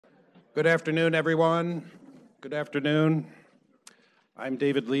Good afternoon, everyone. Good afternoon. I'm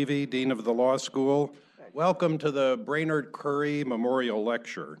David Levy, Dean of the Law School. Welcome to the Brainerd Currie Memorial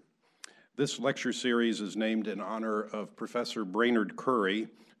Lecture. This lecture series is named in honor of Professor Brainerd Currie,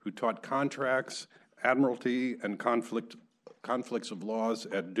 who taught contracts, admiralty, and conflicts of laws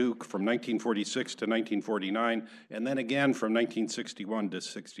at Duke from 1946 to 1949, and then again from 1961 to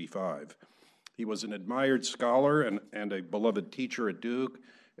 65. He was an admired scholar and a beloved teacher at Duke,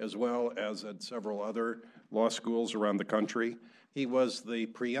 as well as at several other law schools around the country. He was the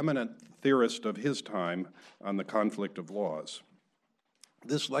preeminent theorist of his time on the conflict of laws.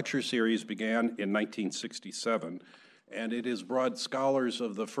 This lecture series began in 1967, and it has brought scholars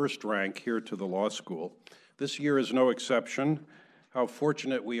of the first rank here to the law school. This year is no exception. How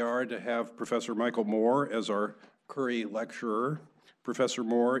fortunate we are to have Professor Michael Moore as our Currie lecturer. Professor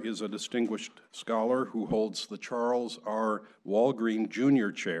Moore is a distinguished scholar who holds the Charles R. Walgreen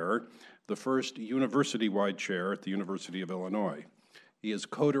Jr. Chair, the first university-wide chair at the University of Illinois. He is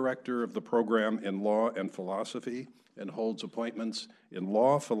co-director of the program in law and philosophy and holds appointments in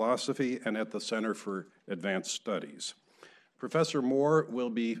law, philosophy, and at the Center for Advanced Studies. Professor Moore will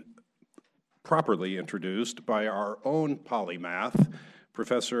be properly introduced by our own polymath,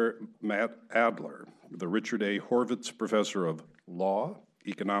 Professor Matt Adler, the Richard A. Horvitz Professor of Law,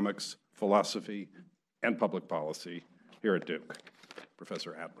 Economics, Philosophy, and Public Policy here at Duke.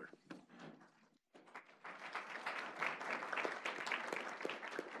 Professor Adler.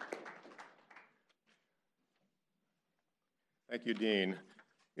 Thank you, Dean.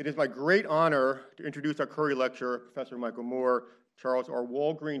 It is my great honor to introduce our Currie lecturer, Professor Michael Moore, Charles R.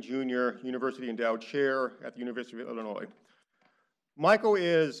 Walgreen Jr., University Endowed Chair at the University of Illinois. Michael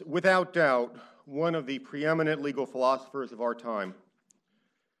is, without doubt, one of the preeminent legal philosophers of our time.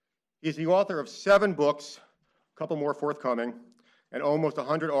 He's the author of 7 books, a couple more forthcoming, and almost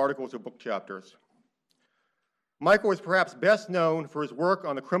 100 articles or book chapters. Michael is perhaps best known for his work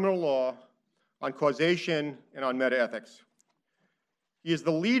on the criminal law, on causation, and on metaethics. He is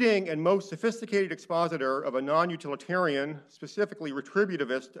the leading and most sophisticated expositor of a non-utilitarian, specifically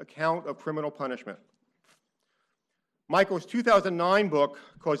retributivist, account of criminal punishment. Michael's 2009 book,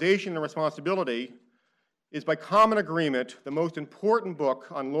 Causation and Responsibility, is by common agreement the most important book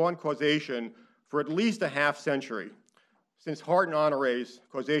on law and causation for at least a half century, since Hart and Honore's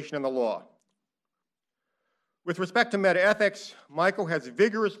Causation and the Law. With respect to metaethics, Michael has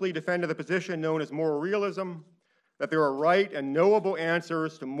vigorously defended the position known as moral realism, that there are right and knowable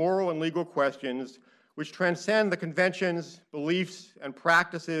answers to moral and legal questions which transcend the conventions, beliefs, and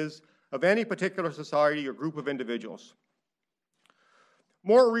practices of any particular society or group of individuals.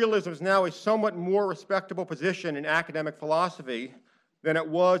 Moral realism is now a somewhat more respectable position in academic philosophy than it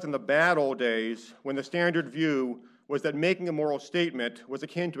was in the bad old days when the standard view was that making a moral statement was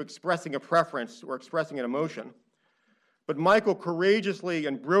akin to expressing a preference or expressing an emotion. But Michael courageously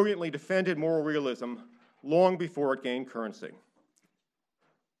and brilliantly defended moral realism long before it gained currency.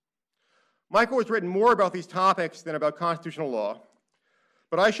 Michael has written more about these topics than about constitutional law,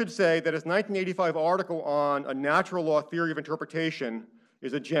 but I should say that his 1985 article on a natural law theory of interpretation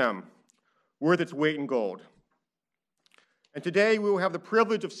is a gem, worth its weight in gold. And today we will have the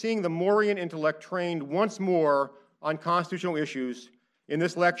privilege of seeing the Moorean intellect trained once more on constitutional issues in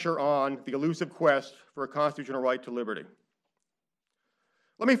this lecture on the elusive quest for a constitutional right to liberty.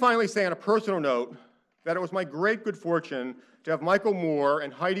 Let me finally say on a personal note that it was my great good fortune to have Michael Moore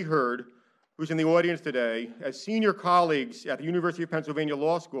and Heidi Hurd, who's in the audience today, as senior colleagues at the University of Pennsylvania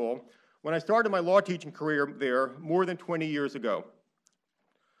Law School when I started my law teaching career there more than 20 years ago.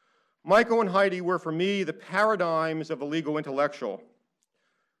 Michael and Heidi were, for me, the paradigms of a legal intellectual.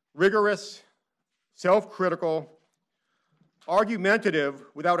 Rigorous, self-critical, argumentative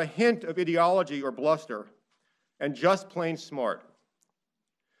without a hint of ideology or bluster, and just plain smart.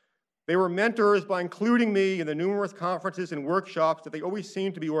 They were mentors by including me in the numerous conferences and workshops that they always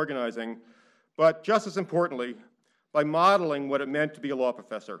seemed to be organizing, but just as importantly, by modeling what it meant to be a law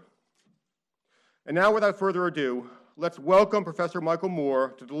professor. And now, without further ado, let's welcome Professor Michael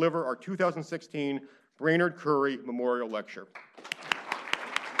Moore to deliver our 2016 Brainerd Currie Memorial Lecture.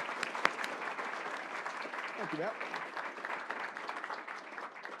 Thank you, Matt.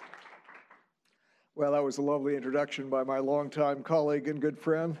 Well, that was a lovely introduction by my longtime colleague and good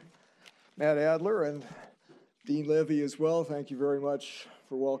friend, Matt Adler, and Dean Levy as well. Thank you very much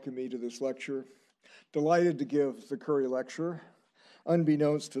for welcoming me to this lecture. Delighted to give the Currie lecture.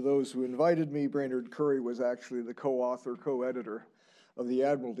 Unbeknownst to those who invited me, Brainerd Currie was actually the co-author, co-editor of the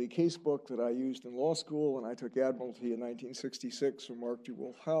Admiralty casebook that I used in law school, and I took Admiralty in 1966 from Mark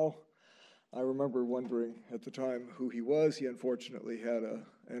Jubal Howe. I remember wondering at the time who he was. He unfortunately had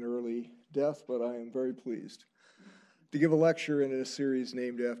an early death, but I am very pleased to give a lecture in a series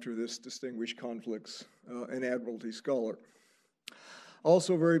named after this distinguished conflicts and admiralty scholar.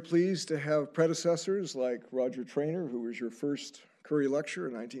 Also very pleased to have predecessors like Roger Traynor, who was your first Currie lecturer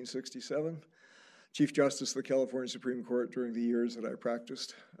in 1967, Chief Justice of the California Supreme Court during the years that I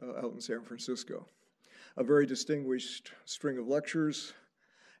practiced out in San Francisco. A very distinguished string of lectures,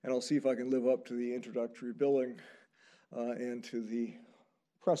 and I'll see if I can live up to the introductory billing and to the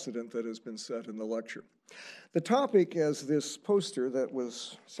precedent that has been set in the lecture. The topic, as this poster that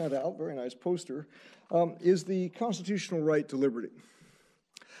was sent out, very nice poster, is the constitutional right to liberty.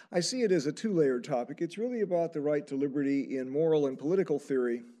 I see it as a two-layered topic. It's really about the right to liberty in moral and political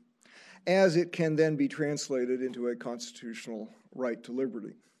theory, as it can then be translated into a constitutional right to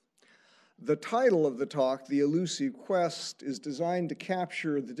liberty. The title of the talk, The Elusive Quest, is designed to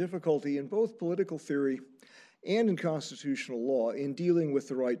capture the difficulty in both political theory and in constitutional law in dealing with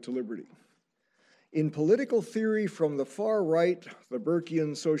the right to liberty. In political theory, from the far right, the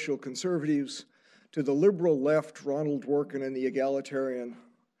Burkean social conservatives, to the liberal left, Ronald Dworkin and the egalitarian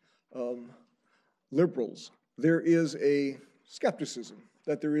liberals, there is a skepticism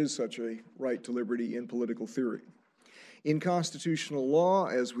that there is such a right to liberty in political theory. In constitutional law,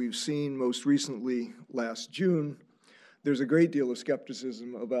 as we've seen most recently last June, there's a great deal of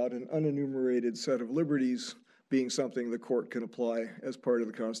skepticism about an unenumerated set of liberties being something the court can apply as part of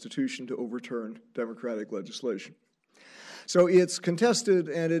the Constitution to overturn democratic legislation. So it's contested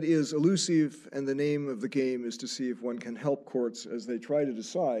and it is elusive, and the name of the game is to see if one can help courts as they try to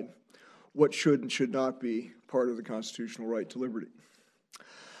decide what should and should not be part of the constitutional right to liberty.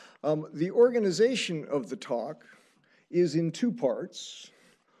 The organization of the talk is in two parts,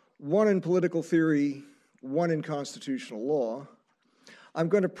 one in political theory, one in constitutional law. I'm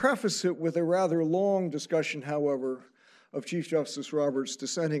going to preface it with a rather long discussion, however, of Chief Justice Roberts'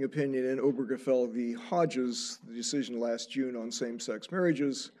 dissenting opinion in Obergefell v. Hodges, the decision last June on same-sex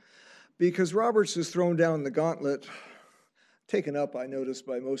marriages, because Roberts has thrown down the gauntlet, taken up, I noticed,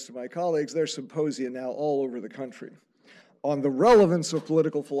 by most of my colleagues. There's symposia now all over the country on the relevance of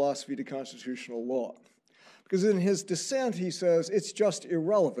political philosophy to constitutional law. Because in his dissent, he says it's just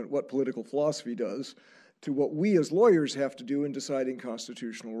irrelevant what political philosophy does to what we as lawyers have to do in deciding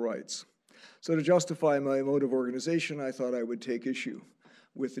constitutional rights. So to justify my mode of organization, I thought I would take issue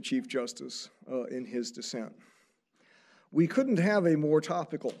with the Chief Justice in his dissent. We couldn't have a more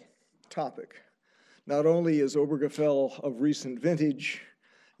topical topic. Not only is Obergefell of recent vintage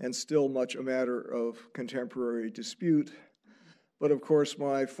and still much a matter of contemporary dispute, but of course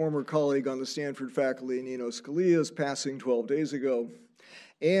my former colleague on the Stanford faculty, Nino Scalia, is passing 12 days ago,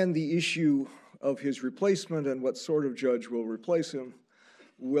 and the issue of his replacement and what sort of judge will replace him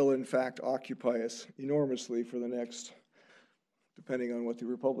will in fact occupy us enormously for the next, depending on what the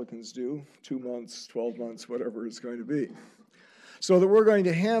Republicans do, 2 months, 12 months, whatever it's going to be. So that we're going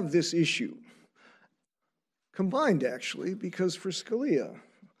to have this issue combined, actually, because for Scalia,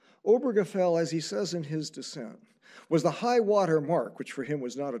 Obergefell, as he says in his dissent, was the high water mark, which for him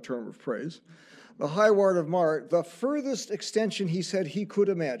was not a term of praise, the high water mark, the furthest extension, he said, he could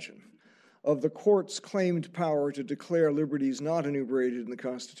imagine of the court's claimed power to declare liberties not enumerated in the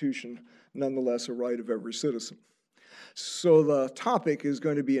Constitution, nonetheless a right of every citizen. So the topic is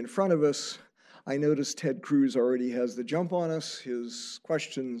going to be in front of us. I noticed Ted Cruz already has the jump on us. His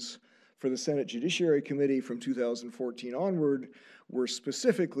questions for the Senate Judiciary Committee from 2014 onward were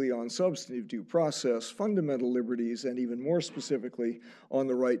specifically on substantive due process, fundamental liberties, and even more specifically on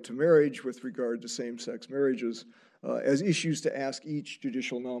the right to marriage with regard to same-sex marriages as issues to ask each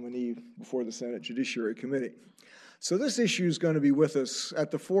judicial nominee before the Senate Judiciary Committee. So this issue is going to be with us at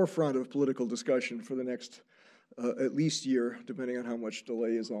the forefront of political discussion for the next at least year, depending on how much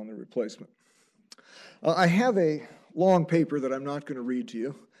delay is on the replacement. I have a long paper that I'm not going to read to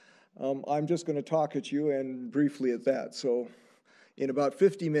you. I'm just going to talk at you and briefly at that. So in about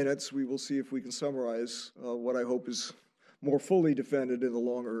 50 minutes, we will see if we can summarize what I hope is more fully defended in the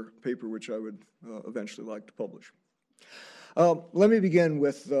longer paper, which I would eventually like to publish. Let me begin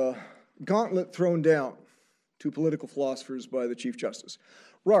with the gauntlet thrown down to political philosophers by the Chief Justice.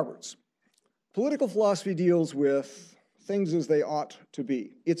 Roberts, political philosophy deals with things as they ought to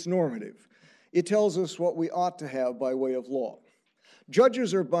be. It's normative. It tells us what we ought to have by way of law.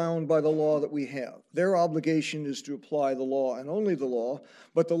 Judges are bound by the law that we have. Their obligation is to apply the law and only the law,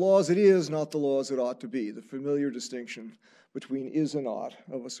 but the law as it is, not the law as it ought to be, the familiar distinction between is and ought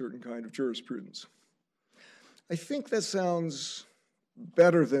of a certain kind of jurisprudence. I think that sounds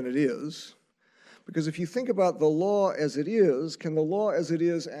better than it is, Because if you think about the law as it is, can the law as it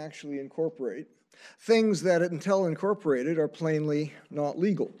is actually incorporate things that, until incorporated, are plainly not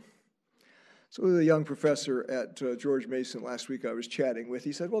legal? So the young professor at George Mason last week I was chatting with,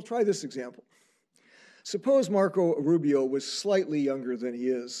 he said, well, try this example. Suppose Marco Rubio was slightly younger than he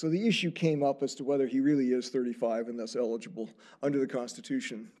is, so the issue came up as to whether he really is 35 and thus eligible under the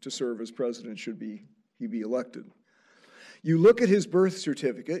Constitution to serve as president should he be elected. You look at his birth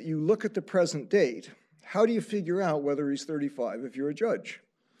certificate, you look at the present date. How do you figure out whether he's 35 if you're a judge?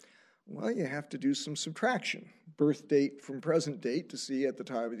 Well, you have to do some subtraction. Birth date from present date to see at the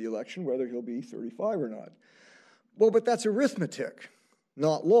time of the election whether he'll be 35 or not. Well, but that's arithmetic,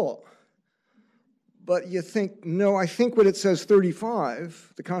 not law. But you think, no, I think when it says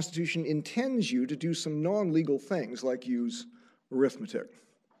 35, the Constitution intends you to do some non-legal things like use arithmetic.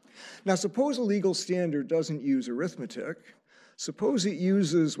 Now, suppose a legal standard doesn't use arithmetic. Suppose it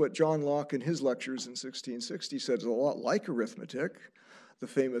uses what John Locke in his lectures in 1660 said is a lot like arithmetic, the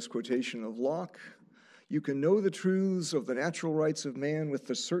famous quotation of Locke. You can know the truths of the natural rights of man with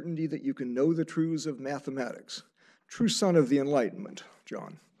the certainty that you can know the truths of mathematics. True son of the Enlightenment,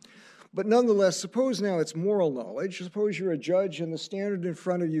 John. But nonetheless, suppose now it's moral knowledge. Suppose you're a judge and the standard in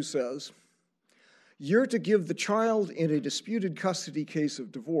front of you says, you're to give the child in a disputed custody case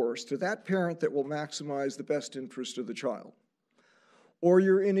of divorce to that parent that will maximize the best interest of the child. Or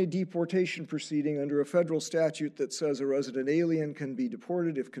you're in a deportation proceeding under a federal statute that says a resident alien can be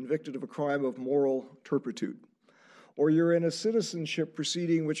deported if convicted of a crime of moral turpitude. Or you're in a citizenship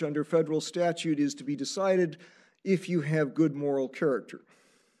proceeding which under federal statute is to be decided if you have good moral character.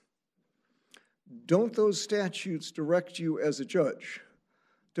 Don't those statutes direct you as a judge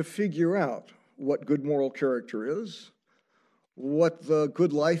to figure out what good moral character is, what the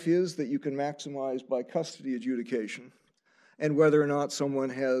good life is that you can maximize by custody adjudication, and whether or not someone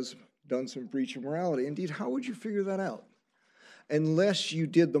has done some breach of morality? Indeed, how would you figure that out? Unless you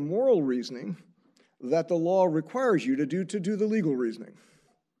did the moral reasoning that the law requires you to do the legal reasoning.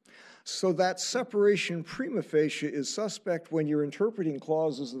 So that separation prima facie is suspect when you're interpreting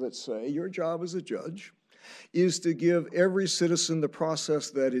clauses that say your job as a judge is to give every citizen the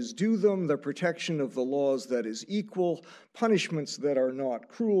process that is due them, the protection of the laws that is equal, punishments that are not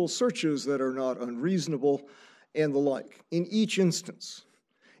cruel, searches that are not unreasonable, and the like. In each instance,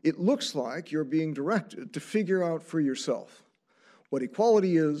 it looks like you're being directed to figure out for yourself what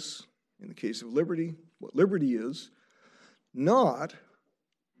equality is, in the case of liberty, what liberty is, not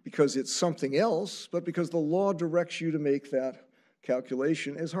because it's something else, but because the law directs you to make that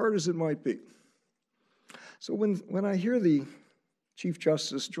calculation, as hard as it might be. So when I hear the Chief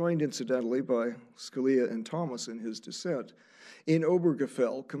Justice, joined incidentally by Scalia and Thomas in his dissent, in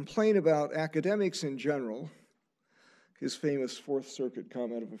Obergefell, complain about academics in general, his famous Fourth Circuit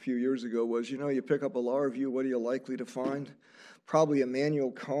comment of a few years ago was, you know, you pick up a law review, what are you likely to find? Probably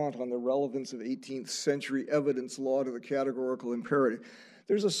Immanuel Kant on the relevance of 18th century evidence law to the categorical imperative.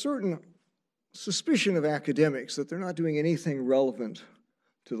 There's a certain suspicion of academics that they're not doing anything relevant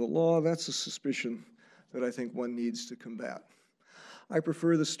to the law. That's a suspicion that I think one needs to combat. I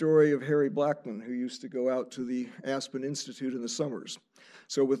prefer the story of Harry Blackman, who used to go out to the Aspen Institute in the summers.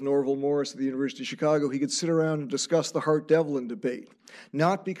 So with Norval Morris at the University of Chicago, he could sit around and discuss the Hart-Devlin debate,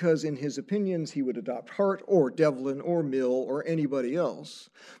 not because in his opinions he would adopt Hart or Devlin or Mill or anybody else,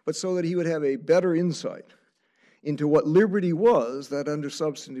 but so that he would have a better insight into what liberty was that under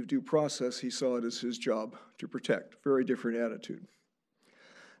substantive due process he saw it as his job to protect. Very different attitude.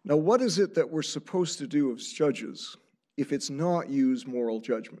 Now, what is it that we're supposed to do as judges if it's not use moral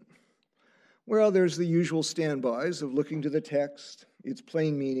judgment? Well, there's the usual standbys of looking to the text, its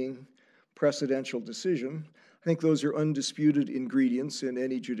plain meaning, precedential decision. I think those are undisputed ingredients in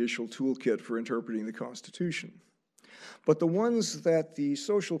any judicial toolkit for interpreting the Constitution. But the ones that the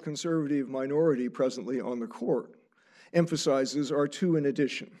social conservative minority presently on the court emphasizes are two in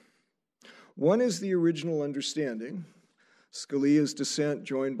addition. One is the original understanding. Scalia's dissent,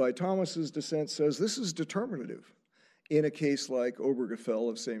 joined by Thomas's dissent, says this is determinative in a case like Obergefell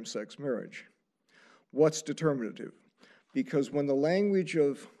of same-sex marriage. What's determinative? Because when the language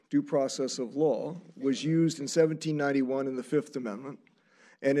of due process of law was used in 1791 in the Fifth Amendment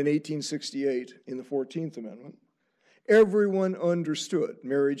and in 1868 in the 14th Amendment, everyone understood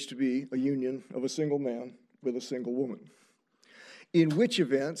marriage to be a union of a single man with a single woman. In which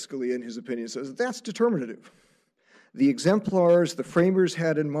event, Scalia in his opinion says, that's determinative. The exemplars the framers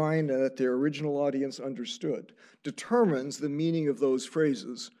had in mind and that their original audience understood determines the meaning of those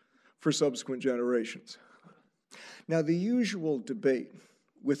phrases for subsequent generations. Now, the usual debate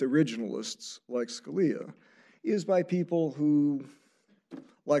with originalists like Scalia is by people who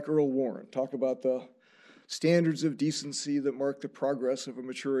like Earl Warren, talk about the standards of decency that mark the progress of a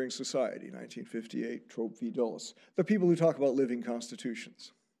maturing society, 1958, Trope v. Dulles. The people who talk about living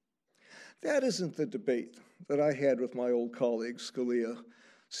constitutions. That isn't the debate that I had with my old colleague, Scalia,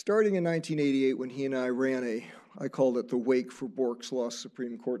 starting in 1988 when he and I ran I called it the wake for Bork's lost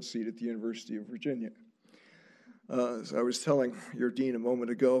Supreme Court seat at the University of Virginia. As I was telling your dean a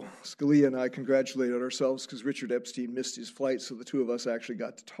moment ago, Scalia and I congratulated ourselves because Richard Epstein missed his flight, so the two of us actually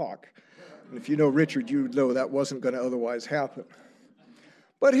got to talk. And if you know Richard, you know that wasn't going to otherwise happen.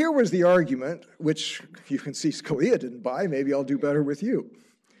 But here was the argument, which you can see Scalia didn't buy. Maybe I'll do better with you.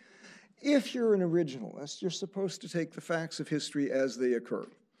 If you're an originalist, you're supposed to take the facts of history as they occur.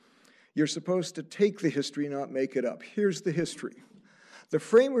 You're supposed to take the history, not make it up. Here's the history. The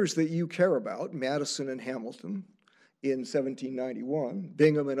framers that you care about, Madison and Hamilton in 1791,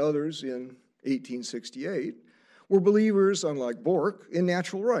 Bingham and others in 1868, were believers, unlike Bork, in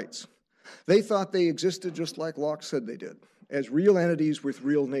natural rights. They thought they existed just like Locke said they did, as real entities with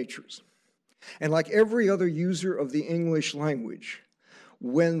real natures. And like every other user of the English language,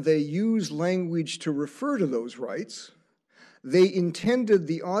 when they use language to refer to those rights, they intended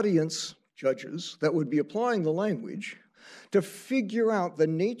the audience, judges, that would be applying the language, to figure out the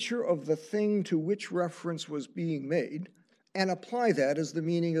nature of the thing to which reference was being made and apply that as the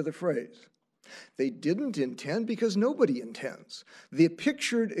meaning of the phrase. They didn't intend, because nobody intends, the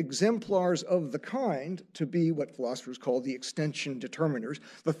pictured exemplars of the kind to be what philosophers call the extension determiners,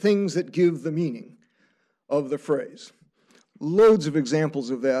 the things that give the meaning of the phrase. Loads of examples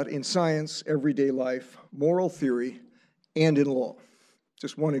of that in science, everyday life, moral theory, and in law.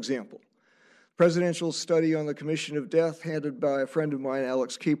 Just one example. Presidential study on the commission of death handed by a friend of mine,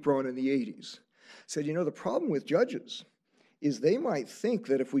 Alex Capron, in the 80s, said, you know, the problem with judges is they might think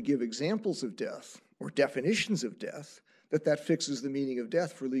that if we give examples of death or definitions of death, that fixes the meaning of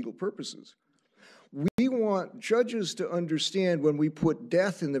death for legal purposes. We want judges to understand when we put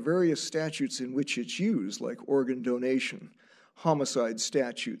death in the various statutes in which it's used, like organ donation, homicide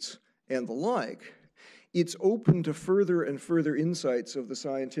statutes, and the like, it's open to further and further insights of the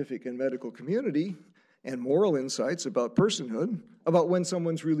scientific and medical community and moral insights about personhood, about when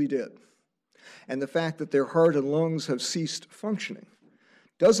someone's really dead. And the fact that their heart and lungs have ceased functioning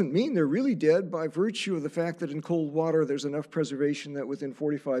doesn't mean they're really dead by virtue of the fact that in cold water there's enough preservation that within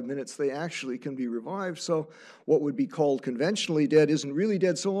 45 minutes they actually can be revived. So what would be called conventionally dead isn't really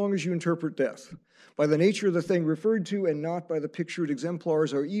dead so long as you interpret death by the nature of the thing referred to and not by the pictured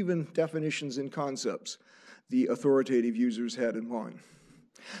exemplars or even definitions and concepts the authoritative users had in mind.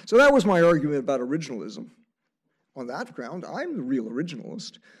 So that was my argument about originalism. On that ground, I'm the real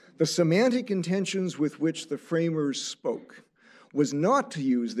originalist. The semantic intentions with which the framers spoke was not to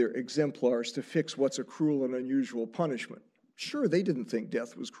use their exemplars to fix what's a cruel and unusual punishment. Sure, they didn't think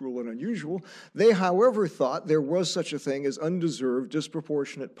death was cruel and unusual. They, however, thought there was such a thing as undeserved,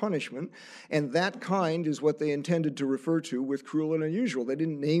 disproportionate punishment, and that kind is what they intended to refer to with cruel and unusual. They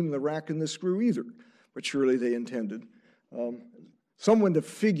didn't name the rack and the screw either, but surely they intended someone to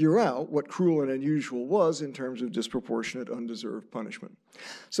figure out what cruel and unusual was in terms of disproportionate, undeserved punishment.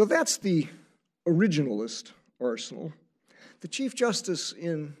 So that's the originalist arsenal. The Chief Justice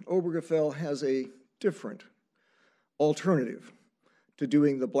in Obergefell has a different alternative to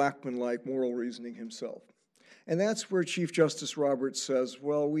doing the Blackman-like moral reasoning himself. And that's where Chief Justice Roberts says,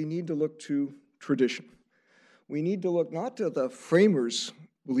 well, we need to look to tradition. We need to look not to the framers'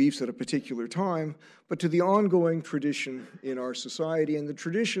 beliefs at a particular time, but to the ongoing tradition in our society. And the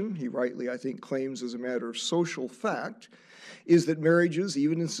tradition, he rightly, I think, claims as a matter of social fact, is that marriages,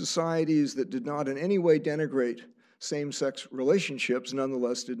 even in societies that did not in any way denigrate same-sex relationships,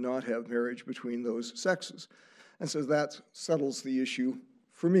 nonetheless did not have marriage between those sexes. And so that settles the issue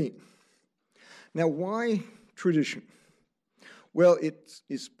for me. Now, why tradition? Well, it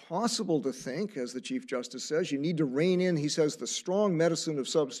is possible to think, as the Chief Justice says, you need to rein in, he says, the strong medicine of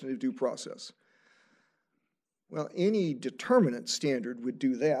substantive due process. Well, any determinate standard would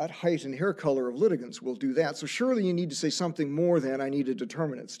do that. Height and hair color of litigants will do that. So surely you need to say something more than I need a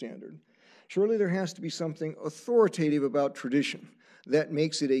determinate standard. Surely there has to be something authoritative about tradition that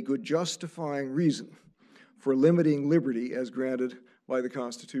makes it a good justifying reason for limiting liberty as granted by the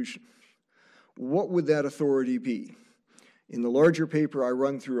Constitution. What would that authority be? In the larger paper, I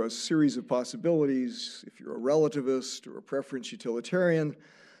run through a series of possibilities. If you're a relativist or a preference utilitarian,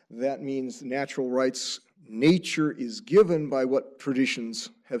 that means natural rights nature is given by what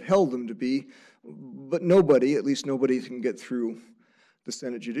traditions have held them to be, but nobody, at least nobody can get through the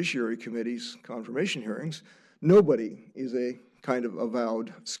Senate Judiciary Committee's confirmation hearings, nobody is a kind of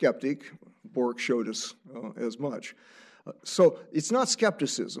avowed skeptic. Bork showed us as much. So it's not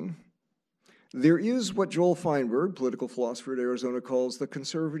skepticism. There is what Joel Feinberg, political philosopher at Arizona, calls the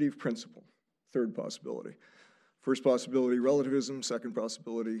conservative principle, third possibility. First possibility, relativism. Second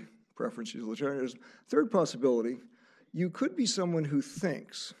possibility, preference utilitarianism. Third possibility, you could be someone who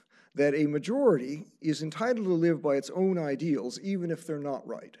thinks that a majority is entitled to live by its own ideals, even if they're not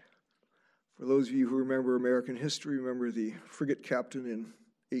right. For those of you who remember American history, remember the frigate captain in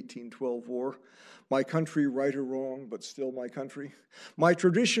 1812 war. My country, right or wrong, but still my country. My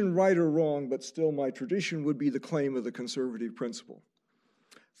tradition, right or wrong, but still my tradition would be the claim of the conservative principle.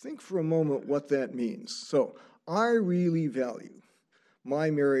 Think for a moment what that means. So, I really value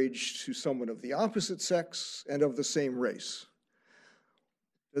my marriage to someone of the opposite sex and of the same race.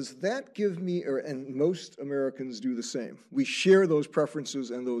 Does that give me, and most Americans do the same, we share those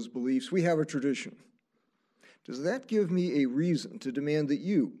preferences and those beliefs, we have a tradition. Does that give me a reason to demand that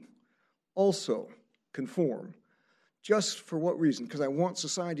you also conform? Just for what reason? Because I want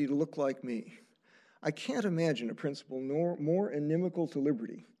society to look like me. I can't imagine a principle more inimical to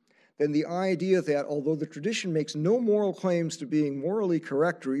liberty than the idea that although the tradition makes no moral claims to being morally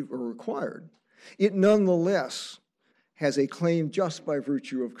correct or required, it nonetheless has a claim just by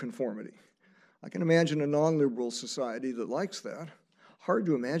virtue of conformity. I can imagine a non-liberal society that likes that. Hard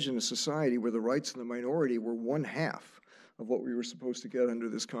to imagine a society where the rights of the minority were 1/2 of what we were supposed to get under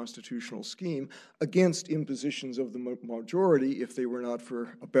this constitutional scheme against impositions of the majority if they were not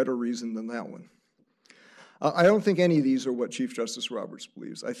for a better reason than that one. I don't think any of these are what Chief Justice Roberts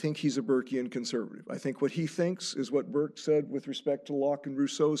believes. I think he's a Burkean conservative. I think what he thinks is what Burke said with respect to Locke and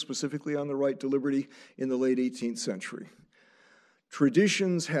Rousseau, specifically on the right to liberty in the late 18th century.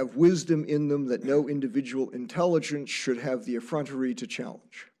 Traditions have wisdom in them that no individual intelligence should have the effrontery to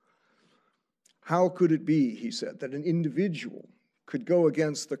challenge. How could it be, he said, that an individual could go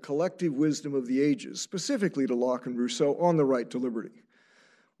against the collective wisdom of the ages, specifically to Locke and Rousseau, on the right to liberty?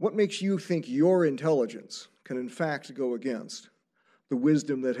 What makes you think your intelligence can in fact go against the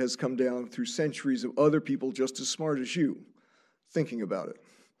wisdom that has come down through centuries of other people just as smart as you thinking about it?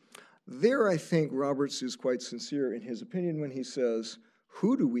 There, I think Roberts is quite sincere in his opinion when he says,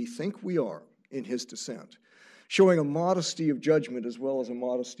 who do we think we are, in his dissent, showing a modesty of judgment as well as a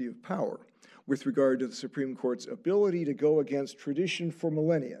modesty of power with regard to the Supreme Court's ability to go against tradition for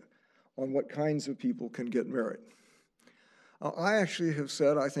millennia on what kinds of people can get merit. I actually have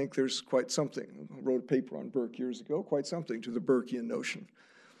said I think there's quite something, I wrote a paper on Burke years ago, quite something to the Burkean notion.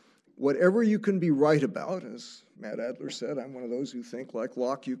 Whatever you can be right about, as Matt Adler said, I'm one of those who think, like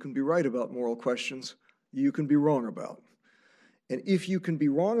Locke, you can be right about moral questions, you can be wrong about. And if you can be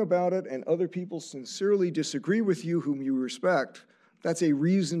wrong about it and other people sincerely disagree with you whom you respect, that's a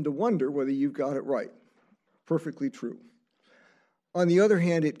reason to wonder whether you've got it right. Perfectly true. On the other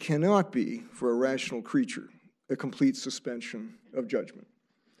hand, it cannot be, for a rational creature, a complete suspension of judgment.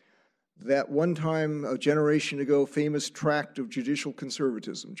 That one time, a generation ago, famous tract of judicial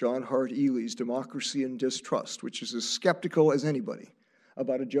conservatism, John Hart Ely's Democracy and Distrust, which is as skeptical as anybody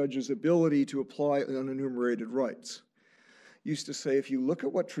about a judge's ability to apply unenumerated rights, used to say, if you look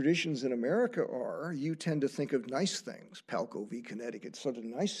at what traditions in America are, you tend to think of nice things, Palco v. Connecticut, sort of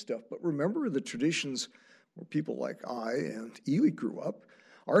nice stuff, but remember the traditions where people like I and Ely grew up.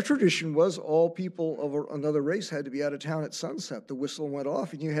 Our tradition was all people of another race had to be out of town at sunset. The whistle went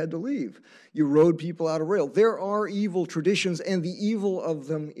off and you had to leave. You rode people out of rail. There are evil traditions, and the evil of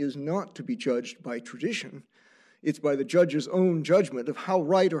them is not to be judged by tradition. It's by the judge's own judgment of how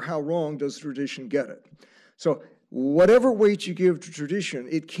right or how wrong does tradition get it. So whatever weight you give to tradition,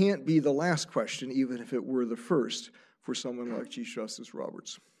 it can't be the last question, even if it were the first, for someone like Chief Justice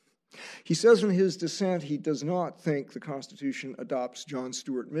Roberts. He says in his dissent he does not think the Constitution adopts John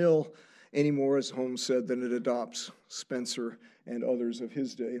Stuart Mill any more, as Holmes said, than it adopts Spencer and others of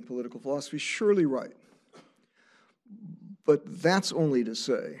his day in political philosophy. Surely right. But that's only to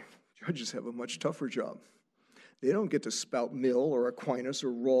say judges have a much tougher job. They don't get to spout Mill or Aquinas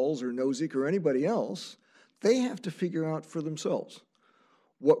or Rawls or Nozick or anybody else. They have to figure out for themselves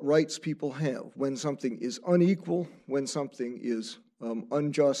what rights people have when something is unequal, when something is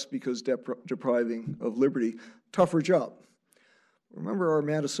unjust because depriving of liberty. Tougher job. Remember our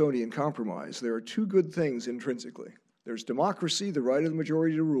Madisonian compromise. There are two good things intrinsically. There's democracy, the right of the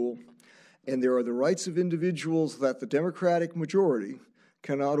majority to rule, and there are the rights of individuals that the Democratic majority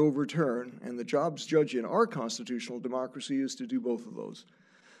cannot overturn, and the jobs judge in our constitutional democracy is to do both of those.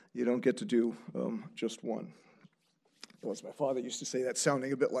 You don't get to do just one. Well, as my father used to say, that's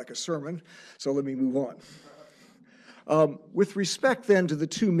sounding a bit like a sermon, so let me move on. With respect then to the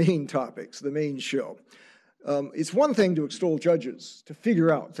two main topics, the main show, It's one thing to extol judges, to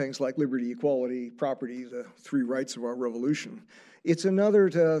figure out things like liberty, equality, property, the three rights of our revolution. It's another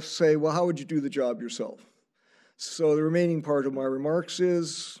to say, well, how would you do the job yourself? So the remaining part of my remarks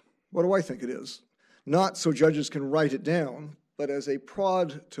is, what do I think it is? Not so judges can write it down, but as a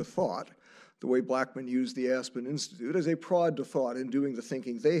prod to thought, the way Blackman used the Aspen Institute, as a prod to thought in doing the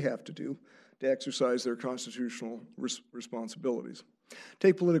thinking they have to do to exercise their constitutional responsibilities.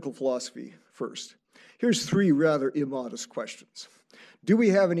 Take political philosophy first. Here's three rather immodest questions. Do we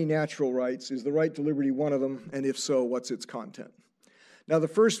have any natural rights? Is the right to liberty one of them? And if so, what's its content? Now, the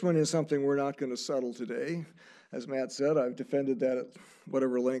first one is something we're not going to settle today. As Matt said, I've defended that at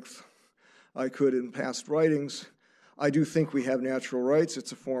whatever length I could in past writings. I do think we have natural rights.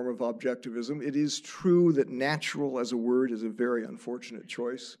 It's a form of objectivism. It is true that natural as a word is a very unfortunate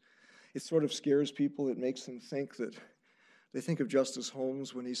choice. It sort of scares people. It makes them think that they think of Justice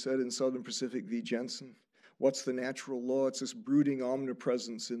Holmes when he said in Southern Pacific v. Jensen, what's the natural law? It's this brooding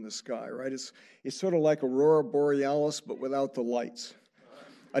omnipresence in the sky, right? It's sort of like Aurora Borealis, but without the lights.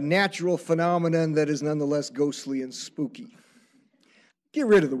 A natural phenomenon that is nonetheless ghostly and spooky. Get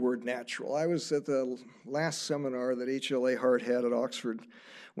rid of the word natural. I was at the last seminar that H.L.A. Hart had at Oxford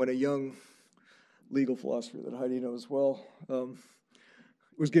when a young legal philosopher that Heidi knows well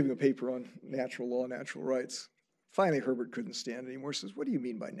was giving a paper on natural law, natural rights. Finally, Herbert couldn't stand it anymore, says, what do you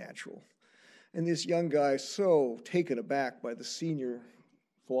mean by natural? And this young guy, so taken aback by the senior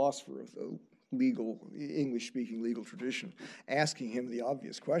philosopher of the English-speaking legal tradition, asking him the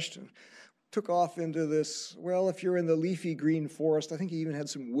obvious question, took off into this, well, if you're in the leafy green forest, I think he even had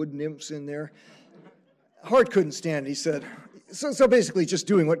some wood nymphs in there. Hart couldn't stand it. He said, so basically just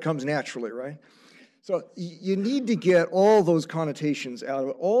doing what comes naturally, right? So you need to get all those connotations out of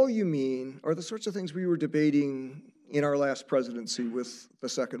it. All you mean are the sorts of things we were debating in our last presidency with the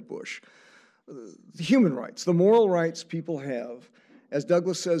second Bush. The human rights, the moral rights people have, as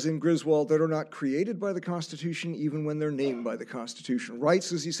Douglas says in Griswold, that are not created by the Constitution even when they're named by the Constitution.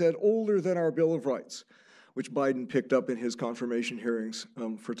 Rights, as he said, older than our Bill of Rights, which Biden picked up in his confirmation hearings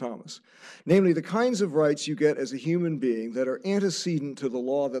for Thomas. Namely, the kinds of rights you get as a human being that are antecedent to the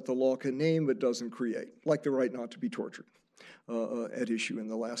law that the law can name but doesn't create, like the right not to be tortured at issue in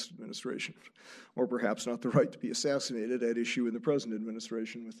the last administration, or perhaps not the right to be assassinated at issue in the present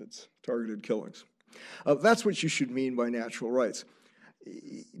administration with its targeted killings. That's what you should mean by natural rights.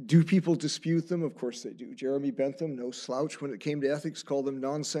 Do people dispute them? Of course they do. Jeremy Bentham, no slouch when it came to ethics, called them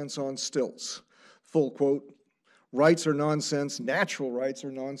nonsense on stilts. Full quote, rights are nonsense, natural rights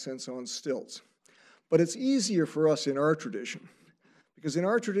are nonsense on stilts. But it's easier for us in our tradition, because in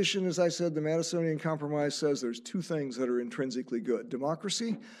our tradition, as I said, the Madisonian Compromise says there's two things that are intrinsically good,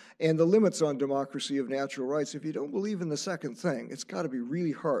 democracy and the limits on democracy of natural rights. If you don't believe in the second thing, it's got to be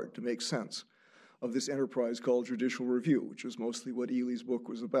really hard to make sense of this enterprise called judicial review, which is mostly what Ely's book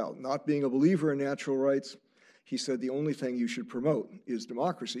was about. Not being a believer in natural rights, he said the only thing you should promote is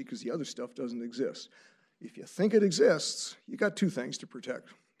democracy because the other stuff doesn't exist. If you think it exists, you got two things to protect.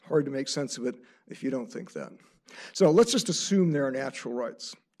 Hard to make sense of it if you don't think that. So let's just assume there are natural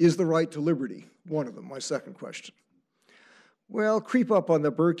rights. Is the right to liberty one of them? My second question. Well, creep up on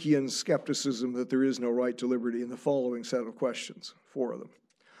the Burkean skepticism that there is no right to liberty in the following set of questions, 4 of them.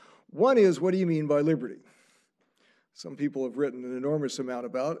 One is, what do you mean by liberty? Some people have written an enormous amount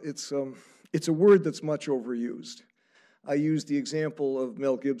about it. It's a word that's much overused. I used the example of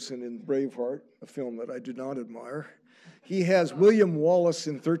Mel Gibson in Braveheart, a film that I do not admire. He has William Wallace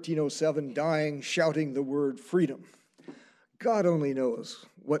in 1307 dying, shouting the word freedom. God only knows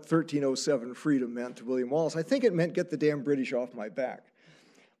what 1307 freedom meant to William Wallace. I think it meant get the damn British off my back.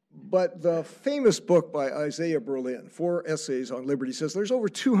 But the famous book by Isaiah Berlin, 4 essays on liberty, says there's over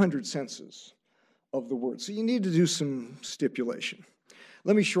 200 senses of the word. So you need to do some stipulation.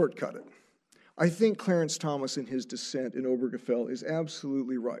 Let me shortcut it. I think Clarence Thomas in his dissent in Obergefell is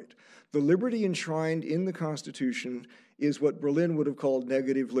absolutely right. The liberty enshrined in the Constitution is what Berlin would have called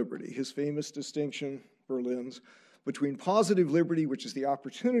negative liberty. His famous distinction, Berlin's, between positive liberty, which is the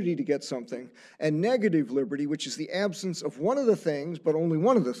opportunity to get something, and negative liberty, which is the absence of one of the things, but only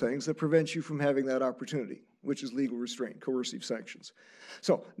one of the things, that prevents you from having that opportunity, which is legal restraint, coercive sanctions.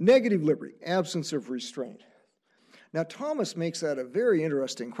 So, negative liberty, absence of restraint. Now, Thomas makes that a very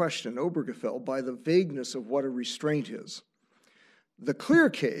interesting question, Obergefell, by the vagueness of what a restraint is. The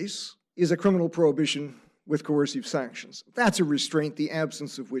clear case is a criminal prohibition with coercive sanctions. That's a restraint, the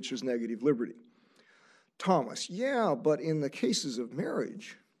absence of which is negative liberty. Thomas, yeah, but in the cases of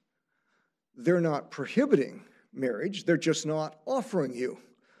marriage, they're not prohibiting marriage, they're just not offering you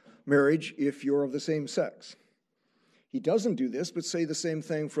marriage if you're of the same sex. He doesn't do this, but say the same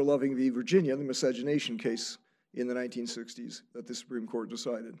thing for Loving v. Virginia, the miscegenation case in the 1960s that the Supreme Court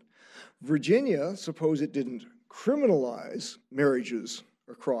decided. Virginia, suppose it didn't criminalize marriages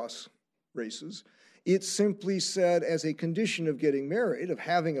across races, it simply said as a condition of getting married, of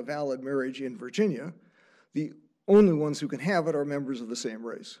having a valid marriage in Virginia, the only ones who can have it are members of the same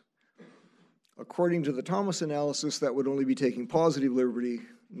race. According to the Thomas analysis, that would only be taking positive liberty,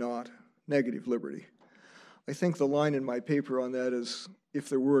 not negative liberty. I think the line in my paper on that is, if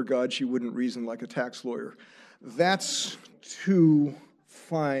there were a God, she wouldn't reason like a tax lawyer. That's too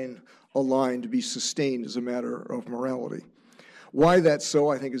fine a line to be sustained as a matter of morality. Why that's so,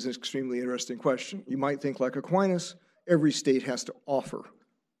 I think, is an extremely interesting question. You might think, like Aquinas, every state has to offer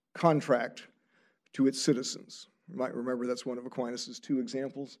contract to its citizens. You might remember that's one of Aquinas' two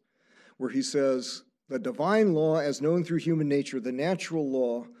examples, where he says, the divine law, as known through human nature, the natural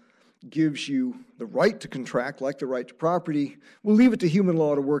law, gives you the right to contract, like the right to property. We'll leave it to human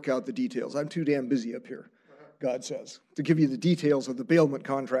law to work out the details. I'm too damn busy up here, God says, to give you the details of the bailment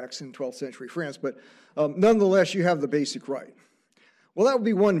contracts in 12th century France. But nonetheless, you have the basic right. Well, that would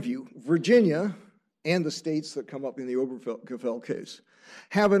be one view. Virginia and the states that come up in the Obergefell case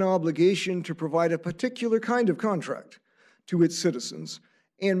have an obligation to provide a particular kind of contract to its citizens.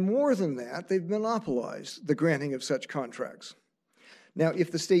 And more than that, they've monopolized the granting of such contracts. Now,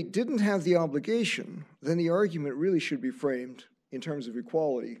 if the state didn't have the obligation, then the argument really should be framed in terms of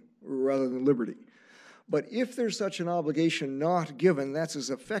equality rather than liberty. But if there's such an obligation not given, that's as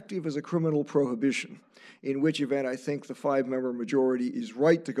effective as a criminal prohibition, in which event I think the 5-member majority is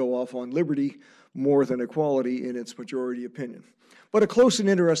right to go off on liberty more than equality in its majority opinion. But a close and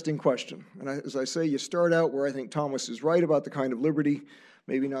interesting question. And as I say, you start out where I think Thomas is right about the kind of liberty,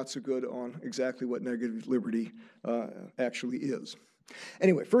 maybe not so good on exactly what negative liberty actually is.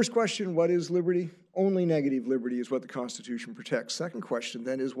 Anyway, first question, what is liberty? Only negative liberty is what the Constitution protects. Second question,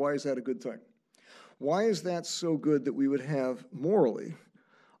 then, is why is that a good thing? Why is that so good that we would have morally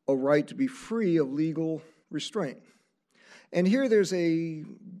a right to be free of legal restraint? And here there's a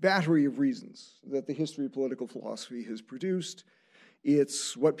battery of reasons that the history of political philosophy has produced.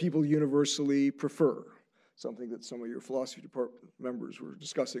 It's what people universally prefer, something that some of your philosophy department members were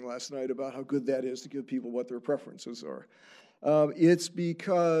discussing last night about how good that is to give people what their preferences are. It's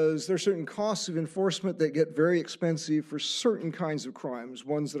because there are certain costs of enforcement that get very expensive for certain kinds of crimes,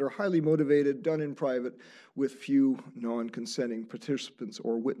 ones that are highly motivated, done in private, with few non-consenting participants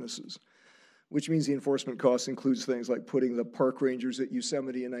or witnesses, which means the enforcement cost includes things like putting the park rangers at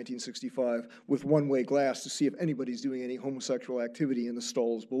Yosemite in 1965 with one-way glass to see if anybody's doing any homosexual activity in the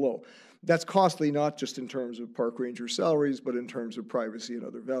stalls below. That's costly not just in terms of park ranger salaries, but in terms of privacy and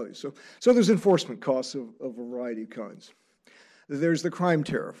other values. So there's enforcement costs of a variety of kinds. There's the crime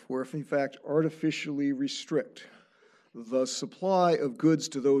tariff, where if in fact artificially restrict the supply of goods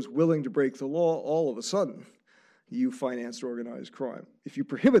to those willing to break the law, all of a sudden you financed organized crime. If you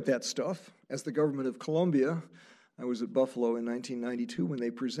prohibit that stuff, as the government of Colombia, I was at Buffalo in 1992 when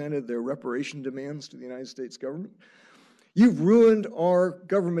they presented their reparation demands to the United States government, you've ruined our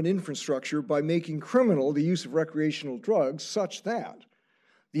government infrastructure by making criminal the use of recreational drugs such that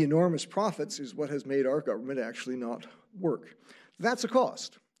the enormous profits is what has made our government actually not work. That's a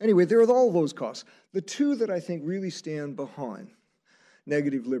cost. Anyway, there are all those costs. The two that I think really stand behind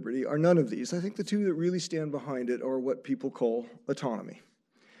negative liberty are none of these. I think the two that really stand behind it are what people call autonomy.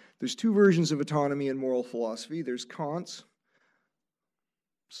 There's two versions of autonomy in moral philosophy. There's Kant's.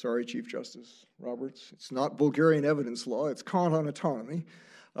 Sorry, Chief Justice Roberts. It's not Bulgarian evidence law. It's Kant on autonomy.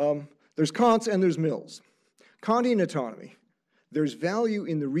 There's Kant's and there's Mill's. Kantian autonomy. There's value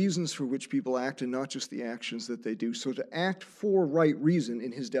in the reasons for which people act and not just the actions that they do. So to act for right reason,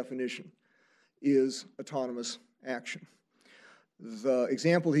 in his definition, is autonomous action. The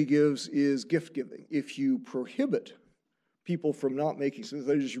example he gives is gift giving. If you prohibit people from not making, so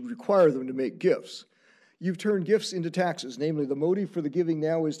that is, you require them to make gifts, you've turned gifts into taxes. Namely, the motive for the giving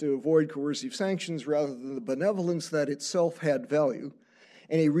now is to avoid coercive sanctions rather than the benevolence that itself had value.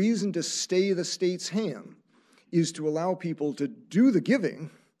 And a reason to stay the state's hand is to allow people to do the giving,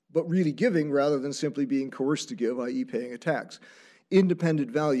 but really giving rather than simply being coerced to give, i.e. paying a tax.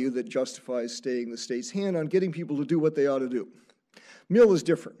 Independent value that justifies staying the state's hand on getting people to do what they ought to do. Mill is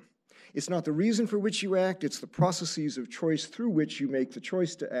different. It's not the reason for which you act, it's the processes of choice through which you make the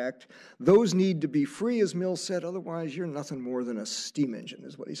choice to act. Those need to be free, as Mill said, otherwise you're nothing more than a steam engine,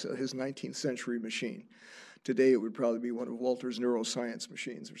 is what he said, his 19th century machine. Today it would probably be one of Walter's neuroscience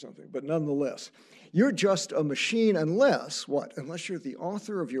machines or something, but nonetheless, you're just a machine unless, what? Unless you're the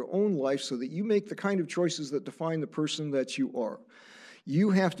author of your own life so that you make the kind of choices that define the person that you are.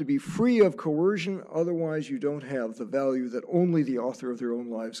 You have to be free of coercion, otherwise you don't have the value that only the author of their own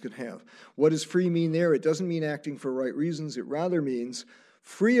lives can have. What does free mean there? It doesn't mean acting for right reasons. It rather means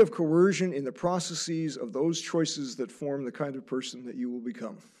free of coercion in the processes of those choices that form the kind of person that you will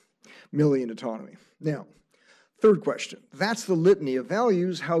become. Millian autonomy. Now, third question. That's the litany of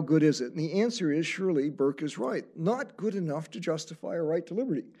values. How good is it? And the answer is, surely, Burke is right. Not good enough to justify a right to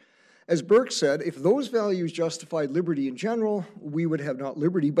liberty. As Burke said, if those values justified liberty in general, we would have not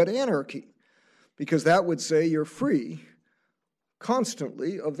liberty but anarchy, because that would say you're free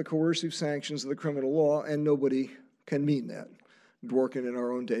constantly of the coercive sanctions of the criminal law, and nobody can mean that. Dworkin in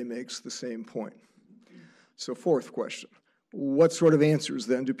our own day makes the same point. So fourth question, what sort of answers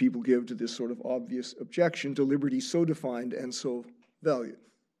then do people give to this sort of obvious objection to liberty so defined and so valued?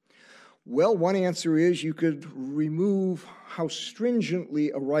 Well, one answer is you could remove how stringently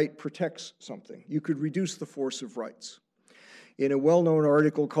a right protects something. You could reduce the force of rights. In a well-known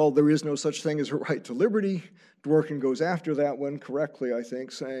article called "There is no such thing as a right to liberty," Dworkin goes after that one correctly, I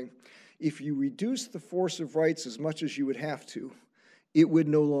think, saying, if you reduce the force of rights as much as you would have to, it would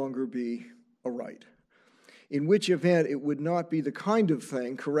no longer be a right. In which event, it would not be the kind of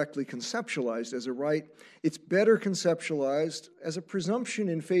thing correctly conceptualized as a right. It's better conceptualized as a presumption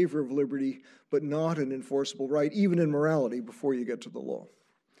in favor of liberty, but not an enforceable right, even in morality, before you get to the law.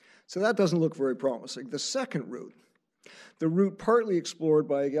 So that doesn't look very promising. The second route, the route partly explored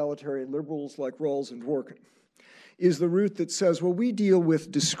by egalitarian liberals like Rawls and Dworkin, is the route that says, well, we deal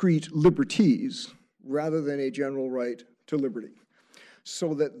with discrete liberties rather than a general right to liberty.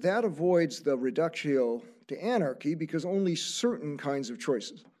 So that avoids the reductio to anarchy, because only certain kinds of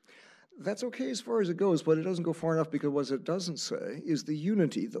choices. That's okay as far as it goes, but it doesn't go far enough, because what it doesn't say is the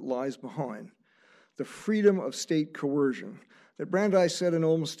unity that lies behind the freedom of state coercion that Brandeis said in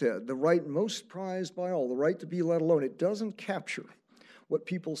Olmsted, the right most prized by all, the right to be let alone. It doesn't capture what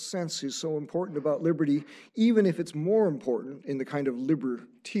people sense is so important about liberty, even if it's more important in the kind of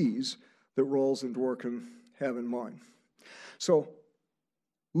liberties that Rawls and Dworkin have in mind. So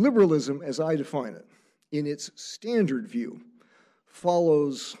liberalism, as I define it, in its standard view,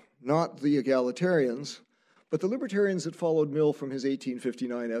 follows not the egalitarians, but the libertarians that followed Mill from his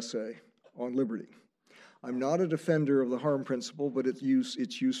 1859 essay on liberty. I'm not a defender of the harm principle, but it's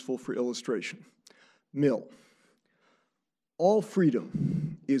useful for illustration. Mill. All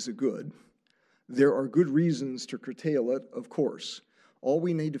freedom is a good. There are good reasons to curtail it, of course. All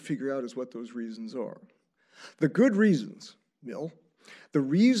we need to figure out is what those reasons are. The good reasons, Mill, the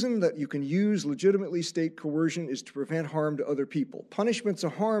reason that you can use legitimately state coercion is to prevent harm to other people. Punishment's a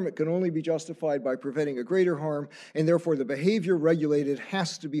harm. It can only be justified by preventing a greater harm, and therefore the behavior regulated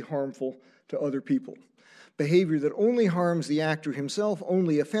has to be harmful to other people. Behavior that only harms the actor himself,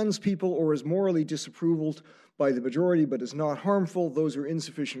 only offends people, or is morally disapproved by the majority but is not harmful, those are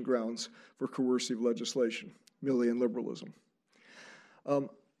insufficient grounds for coercive legislation. Millian liberalism.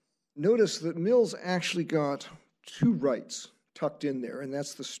 Notice that Mill's actually got two rights tucked in there, and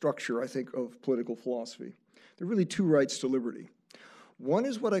that's the structure, I think, of political philosophy. There are really two rights to liberty. One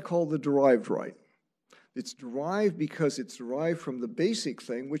is what I call the derived right. It's derived because it's derived from the basic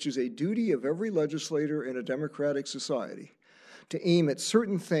thing, which is a duty of every legislator in a democratic society to aim at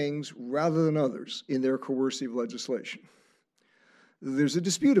certain things rather than others in their coercive legislation. There's a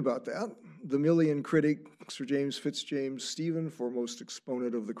dispute about that. The Millian critic, Sir James Fitzjames Stephen, foremost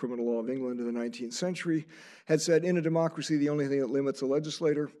exponent of the criminal law of England in the 19th century, had said, in a democracy, the only thing that limits a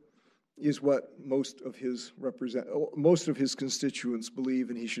legislator is what most of his constituents believe,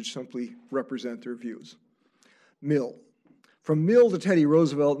 and he should simply represent their views. Mill. From Mill to Teddy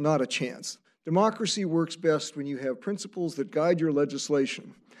Roosevelt, not a chance. Democracy works best when you have principles that guide your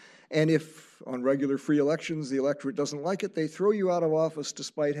legislation. And if, on regular free elections, the electorate doesn't like it, they throw you out of office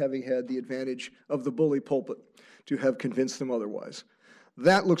despite having had the advantage of the bully pulpit to have convinced them otherwise.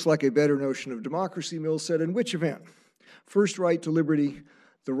 That looks like a better notion of democracy, Mill said, in which event? First right to liberty,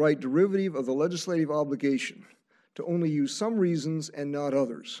 the right derivative of the legislative obligation to only use some reasons and not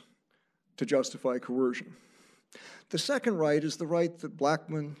others to justify coercion. The second right is the right that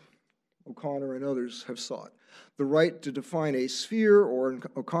Blackman, O'Connor, and others have sought, the right to define a sphere, or in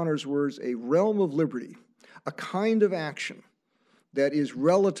O'Connor's words, a realm of liberty, a kind of action that is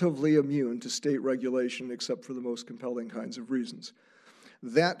relatively immune to state regulation except for the most compelling kinds of reasons.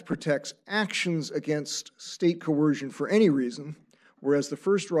 That protects actions against state coercion for any reason, whereas the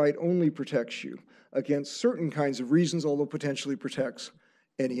first right only protects you against certain kinds of reasons, although potentially protects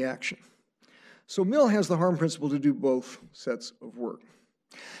any action. So Mill has the harm principle to do both sets of work.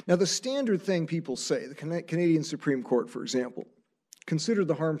 Now, the standard thing people say, the Canadian Supreme Court, for example, considered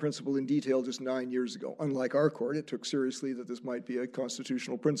the harm principle in detail just 9 years ago. Unlike our court, it took seriously that this might be a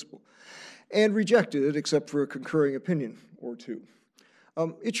constitutional principle, and rejected it except for a concurring opinion or two.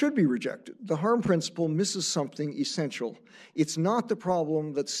 It should be rejected. The harm principle misses something essential. It's not the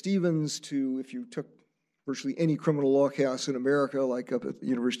problem that Stevens, if you took virtually any criminal law class in America, like up at the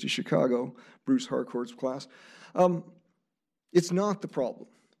University of Chicago, Bruce Harcourt's class, it's not the problem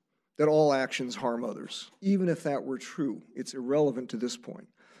that all actions harm others. Even if that were true, it's irrelevant to this point.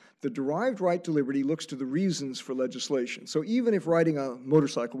 The derived right to liberty looks to the reasons for legislation. So even if riding a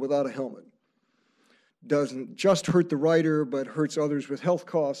motorcycle without a helmet doesn't just hurt the rider, but hurts others with health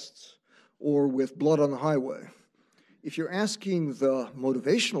costs or with blood on the highway, if you're asking the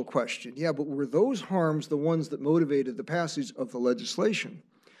motivational question, yeah, but were those harms the ones that motivated the passage of the legislation?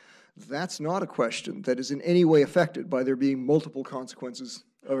 That's not a question that is in any way affected by there being multiple consequences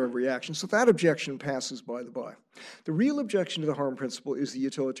of every action. So that objection passes by the by. The real objection to the harm principle is the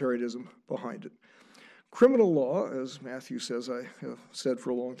utilitarianism behind it. Criminal law, as Matthew says, I have said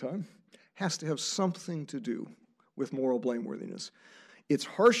for a long time, has to have something to do with moral blameworthiness. It's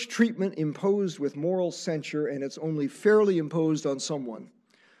harsh treatment imposed with moral censure, and it's only fairly imposed on someone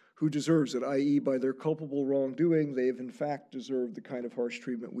who deserves it, i.e. by their culpable wrongdoing, they've in fact deserved the kind of harsh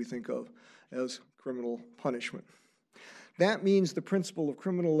treatment we think of as criminal punishment. That means the principle of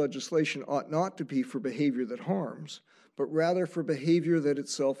criminal legislation ought not to be for behavior that harms, but rather for behavior that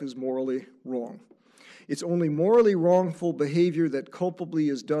itself is morally wrong. It's only morally wrongful behavior that culpably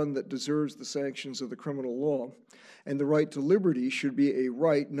is done that deserves the sanctions of the criminal law, and the right to liberty should be a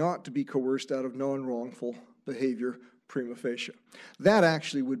right not to be coerced out of non-wrongful behavior prima facie. That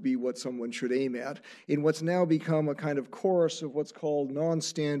actually would be what someone should aim at in what's now become a kind of chorus of what's called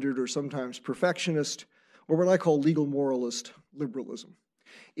non-standard or sometimes perfectionist, or what I call legal moralist liberalism.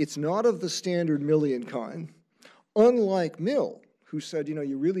 It's not of the standard Millian kind, unlike Mill, who said,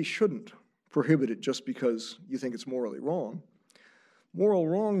 you really shouldn't prohibit it just because you think it's morally wrong. Moral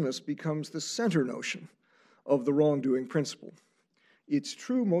wrongness becomes the center notion of the wrongdoing principle. It's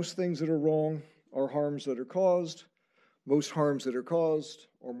true most things that are wrong are harms that are caused. Most harms that are caused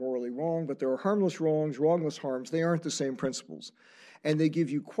are morally wrong, but there are harmless wrongs, wrongless harms. They aren't the same principles. And they give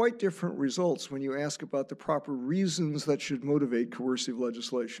you quite different results when you ask about the proper reasons that should motivate coercive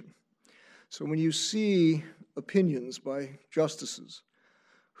legislation. So when you see opinions by justices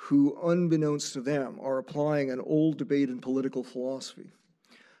who, unbeknownst to them, are applying an old debate in political philosophy,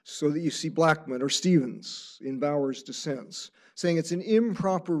 so that you see Blackmun or Stevens in Bower's dissents saying it's an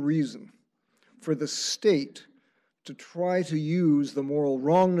improper reason for the state to try to use the moral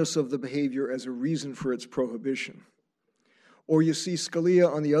wrongness of the behavior as a reason for its prohibition. Or you see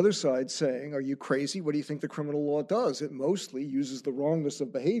Scalia on the other side saying, are you crazy? What do you think the criminal law does? It mostly uses the wrongness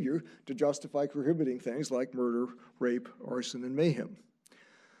of behavior to justify prohibiting things like murder, rape, arson, and mayhem.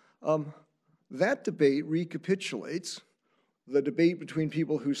 That debate recapitulates the debate between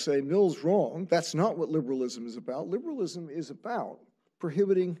people who say Mill's wrong. That's not what liberalism is about. Liberalism is about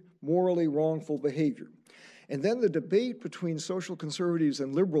prohibiting morally wrongful behavior. And then the debate between social conservatives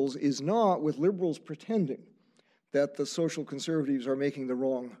and liberals is not with liberals pretending that the social conservatives are making the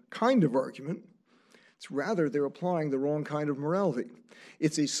wrong kind of argument. It's rather they're applying the wrong kind of morality.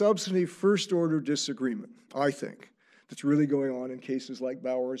 It's a substantive first-order disagreement, I think, that's really going on in cases like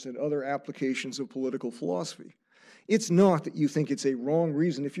Bower's and other applications of political philosophy. It's not that you think it's a wrong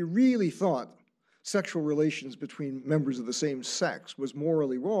reason. If you really thought sexual relations between members of the same sex was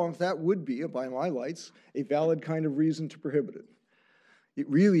morally wrong, that would be, by my lights, a valid kind of reason to prohibit it. It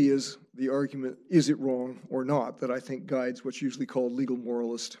really is the argument, is it wrong or not, that I think guides what's usually called legal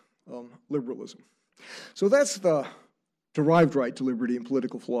moralist liberalism. So that's the derived right to liberty in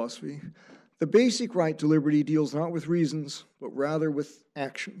political philosophy. The basic right to liberty deals not with reasons, but rather with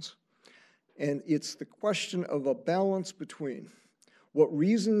actions. And it's the question of a balance between what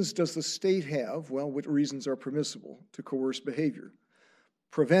reasons does the state have, well, what reasons are permissible to coerce behavior,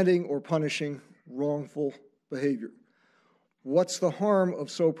 preventing or punishing wrongful behavior. What's the harm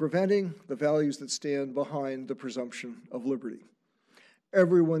of so preventing? The values that stand behind the presumption of liberty.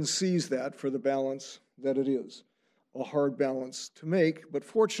 Everyone sees that for the balance that it is, a hard balance to make, but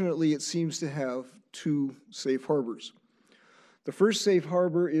fortunately it seems to have two safe harbors. The first safe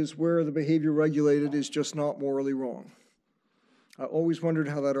harbor is where the behavior regulated is just not morally wrong. I always wondered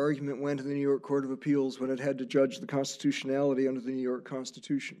how that argument went in the New York Court of Appeals when it had to judge the constitutionality under the New York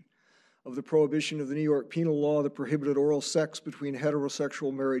Constitution of the prohibition of the New York penal law that prohibited oral sex between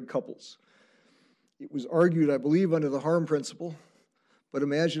heterosexual married couples. It was argued, I believe, under the harm principle, but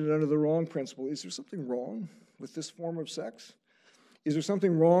imagine it under the wrong principle. Is there something wrong with this form of sex? Is there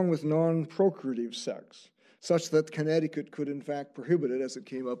something wrong with non-procreative sex? such that Connecticut could in fact prohibit it, as it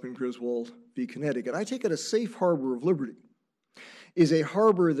came up in Griswold v. Connecticut. I take it a safe harbor of liberty is a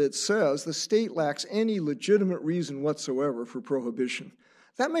harbor that says the state lacks any legitimate reason whatsoever for prohibition.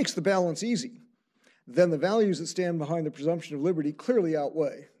 That makes the balance easy. Then the values that stand behind the presumption of liberty clearly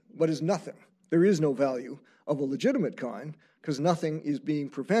outweigh what is nothing. There is no value of a legitimate kind because nothing is being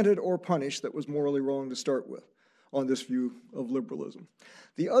prevented or punished that was morally wrong to start with on this view of liberalism.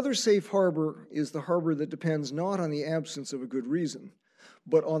 The other safe harbor is the harbor that depends not on the absence of a good reason,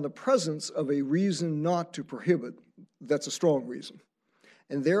 but on the presence of a reason not to prohibit. That's a strong reason.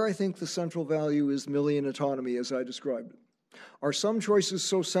 And there I think the central value is Millian autonomy as I described it. Are some choices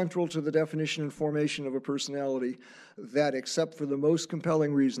so central to the definition and formation of a personality that, except for the most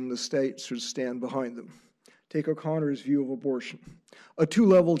compelling reason, the state should stand behind them? Take O'Connor's view of abortion. A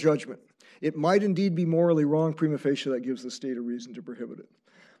two-level judgment. It might indeed be morally wrong prima facie, that gives the state a reason to prohibit it.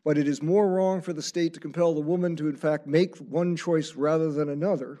 But it is more wrong for the state to compel the woman to, in fact, make one choice rather than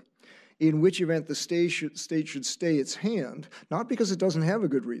another, in which event the state should stay its hand, not because it doesn't have a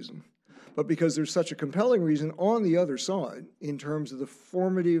good reason, but because there's such a compelling reason on the other side in terms of the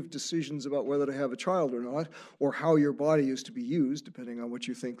formative decisions about whether to have a child or not, or how your body is to be used, depending on what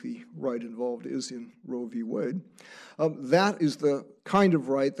you think the right involved is in Roe v. Wade. That is the kind of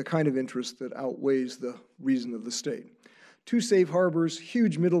right, the kind of interest that outweighs the reason of the state. Two safe harbors,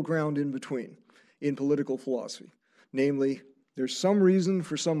 huge middle ground in between in political philosophy. Namely, there's some reason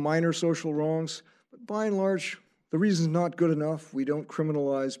for some minor social wrongs, but by and large, the reason's not good enough. We don't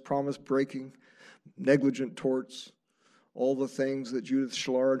criminalize promise breaking, negligent torts, all the things that Judith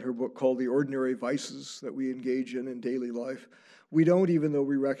Shlar in her book called the ordinary vices that we engage in daily life. We don't, even though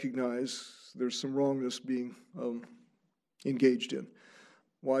we recognize there's some wrongness being engaged in.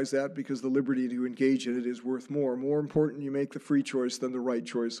 Why is that? Because the liberty to engage in it is worth more. More important, you make the free choice than the right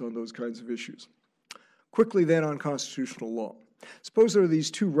choice on those kinds of issues. Quickly then on constitutional law. Suppose there are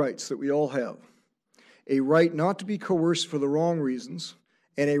these two rights that we all have. A right not to be coerced for the wrong reasons,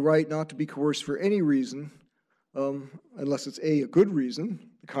 and a right not to be coerced for any reason, unless it's A, a good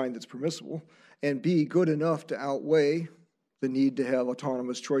reason, the kind that's permissible, and B, good enough to outweigh the need to have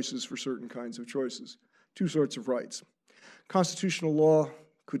autonomous choices for certain kinds of choices. Two sorts of rights. Constitutional law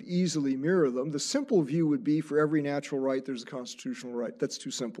could easily mirror them. The simple view would be for every natural right, there's a constitutional right. That's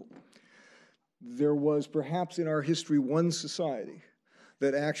too simple. There was perhaps in our history one society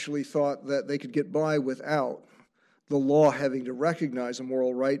that actually thought that they could get by without the law having to recognize a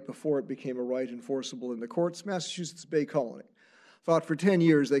moral right before it became a right enforceable in the courts. Massachusetts Bay Colony thought for 10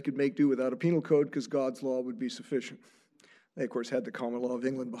 years they could make do without a penal code because God's law would be sufficient. They, of course, had the common law of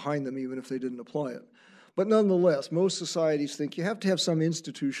England behind them even if they didn't apply it. But nonetheless, most societies think you have to have some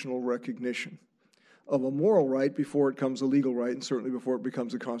institutional recognition of a moral right before it becomes a legal right, and certainly before it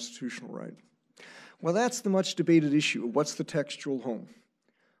becomes a constitutional right. Well, that's the much debated issue. What's the textual home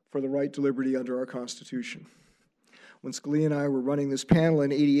for the right to liberty under our Constitution? When Scalia and I were running this panel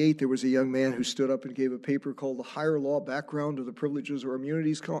in '88, there was a young man who stood up and gave a paper called The Higher Law Background of the Privileges or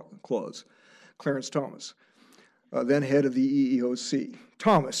Immunities Clause, Clarence Thomas, then head of the EEOC.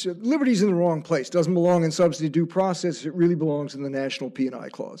 Thomas, liberty's in the wrong place. Doesn't belong in substantive due process. It really belongs in the National P&I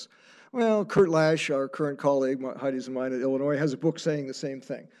Clause. Well, Kurt Lash, our current colleague, Heidi's and mine at Illinois, has a book saying the same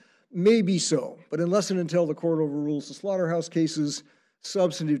thing. Maybe so, but unless and until the court overrules the slaughterhouse cases,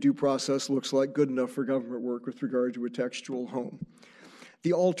 substantive due process looks like good enough for government work with regard to a textual home.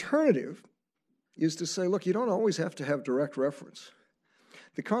 The alternative is to say, look, you don't always have to have direct reference.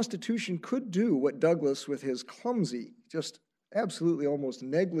 The Constitution could do what Douglas, with his clumsy, just absolutely almost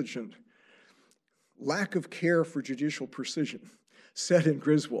negligent lack of care for judicial precision, said in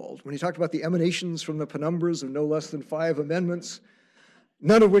Griswold, when he talked about the emanations from the penumbras of no less than 5 amendments,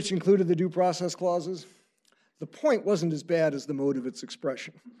 none of which included the due process clauses. The point wasn't as bad as the mode of its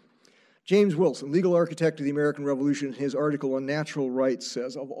expression. James Wilson, legal architect of the American Revolution, in his article on natural rights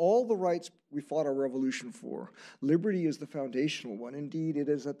says, of all the rights we fought our revolution for, liberty is the foundational one. Indeed, it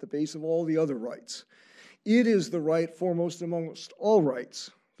is at the base of all the other rights. It is the right foremost amongst all rights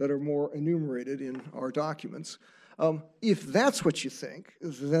that are more enumerated in our documents. If that's what you think,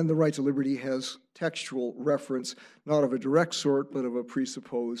 then the right to liberty has textual reference, not of a direct sort, but of a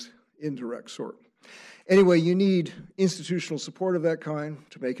presupposed indirect sort. Anyway, you need institutional support of that kind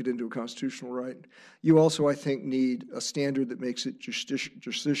to make it into a constitutional right. You also, I think, need a standard that makes it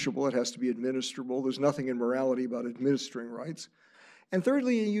justiciable. It has to be administrable. There's nothing in morality about administering rights. And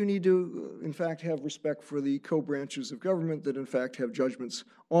thirdly, you need to, in fact, have respect for the co-branches of government that, in fact, have judgments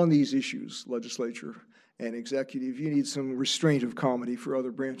on these issues, legislature and executive. You need some restraint of comity for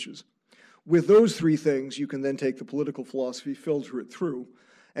other branches. With those three things, you can then take the political philosophy, filter it through,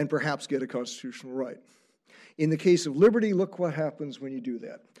 and perhaps get a constitutional right. In the case of liberty, look what happens when you do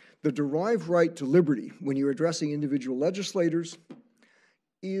that. The derived right to liberty, when you're addressing individual legislators,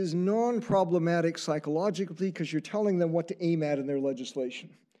 is non-problematic psychologically because you're telling them what to aim at in their legislation.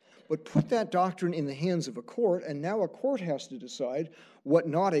 But put that doctrine in the hands of a court, and now a court has to decide what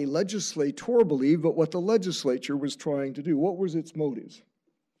not a legislator believed, but what the legislature was trying to do. What was its motives?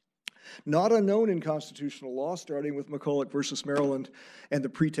 Not unknown in constitutional law, starting with McCulloch versus Maryland and the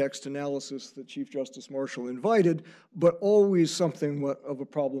pretext analysis that Chief Justice Marshall invited, but always something of a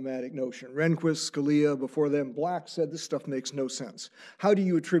problematic notion. Rehnquist, Scalia, before them, Black said this stuff makes no sense. How do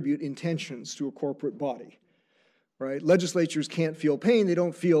you attribute intentions to a corporate body? Right? Legislatures can't feel pain, they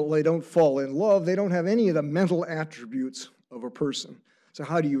don't fall in love, they don't have any of the mental attributes of a person. So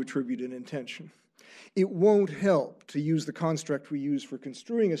how do you attribute an intention? It won't help to use the construct we use for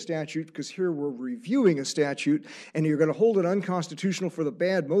construing a statute, because here we're reviewing a statute, and you're going to hold it unconstitutional for the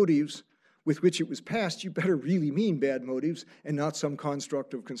bad motives with which it was passed. You better really mean bad motives and not some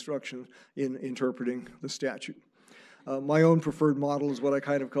construct of construction in interpreting the statute. My own preferred model is what I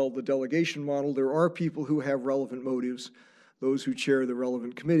kind of call the delegation model. There are people who have relevant motives, those who chair the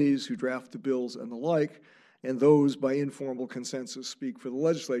relevant committees, who draft the bills and the like, and those, by informal consensus, speak for the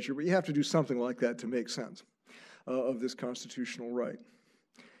legislature. But you have to do something like that to make sense of this constitutional right.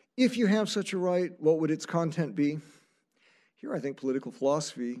 If you have such a right, what would its content be? Here I think political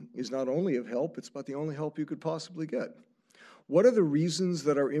philosophy is not only of help, it's about the only help you could possibly get. What are the reasons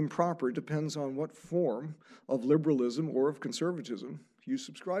that are improper depends on what form of liberalism or of conservatism you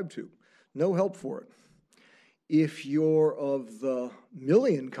subscribe to. No help for it. If you're of the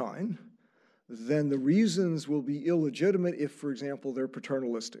million kind, then the reasons will be illegitimate if, for example, they're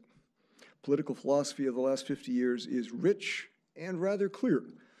paternalistic. Political philosophy of the last 50 years is rich and rather clear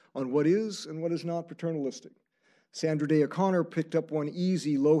on what is and what is not paternalistic. Sandra Day O'Connor picked up one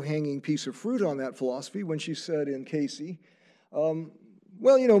easy, low-hanging piece of fruit on that philosophy when she said in Casey,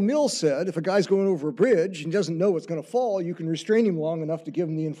 well, you know, Mill said if a guy's going over a bridge and doesn't know it's going to fall, you can restrain him long enough to give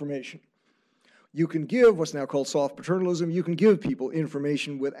him the information. You can give what's now called soft paternalism. You can give people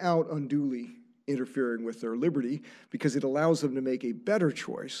information without unduly interfering with their liberty because it allows them to make a better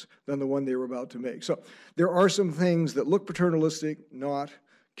choice than the one they were about to make. So there are some things that look paternalistic, not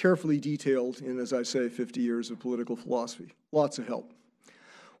carefully detailed in, as I say, 50 years of political philosophy. Lots of help.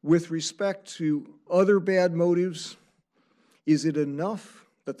 With respect to other bad motives, is it enough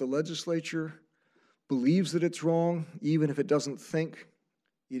that the legislature believes that it's wrong, even if it doesn't think?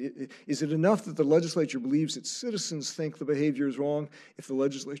 Is it enough that the legislature believes its citizens think the behavior is wrong if the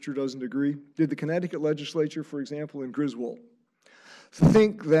legislature doesn't agree? Did the Connecticut legislature, for example, in Griswold,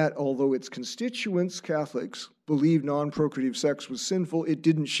 think that although its constituents, Catholics, believed non-procreative sex was sinful, it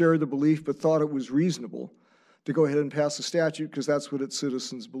didn't share the belief but thought it was reasonable to go ahead and pass a statute because that's what its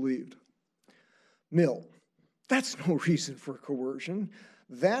citizens believed? Mill. That's no reason for coercion.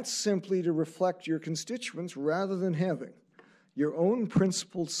 That's simply to reflect your constituents rather than having your own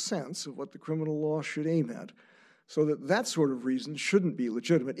principled sense of what the criminal law should aim at, so that that sort of reason shouldn't be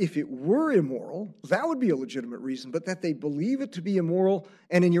legitimate. If it were immoral, that would be a legitimate reason, but that they believe it to be immoral,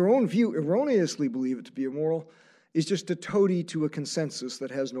 and in your own view, erroneously believe it to be immoral, is just a toady to a consensus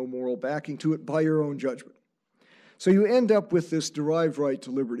that has no moral backing to it by your own judgment. So you end up with this derived right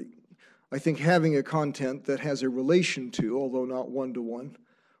to liberty. I think having a content that has a relation to, although not one-to-one,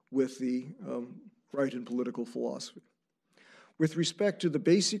 with the right in political philosophy. With respect to the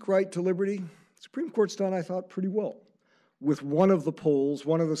basic right to liberty, the Supreme Court's done, I thought, pretty well with one of the poles,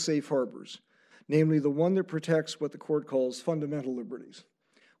 one of the safe harbors, namely the one that protects what the court calls fundamental liberties.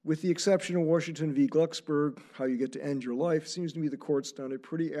 With the exception of Washington v. Glucksberg, how you get to end your life, seems to me the court's done a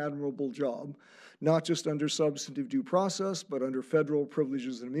pretty admirable job, not just under substantive due process, but under federal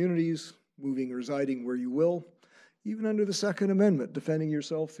privileges and immunities, moving, residing where you will, even under the Second Amendment, defending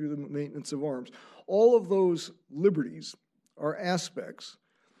yourself through the maintenance of arms. All of those liberties are aspects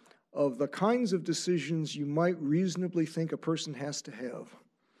of the kinds of decisions you might reasonably think a person has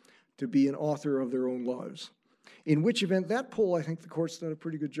to be an author of their own lives. In which event, that poll, I think the court's done a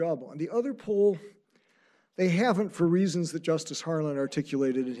pretty good job on. The other poll, they haven't for reasons that Justice Harlan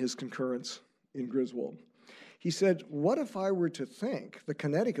articulated in his concurrence in Griswold. He said, what if I were to think the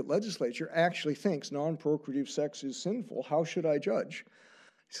Connecticut legislature actually thinks non-procreative sex is sinful? How should I judge?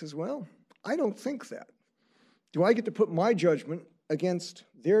 He says, well, I don't think that. Do I get to put my judgment against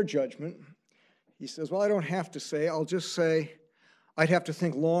their judgment? He says, well, I don't have to say. I'll just say I'd have to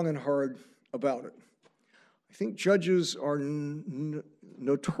think long and hard about it. I think judges are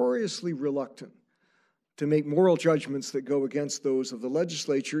notoriously reluctant to make moral judgments that go against those of the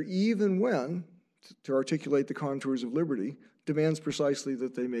legislature, even when, to articulate the contours of liberty, demands precisely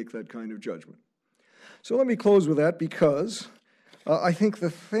that they make that kind of judgment. So let me close with that because I think the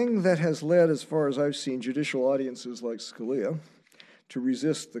thing that has led, as far as I've seen, judicial audiences like Scalia to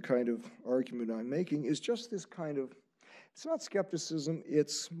resist the kind of argument I'm making is just this kind of, it's not skepticism,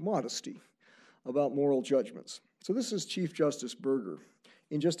 it's modesty about moral judgments. So this is Chief Justice Berger.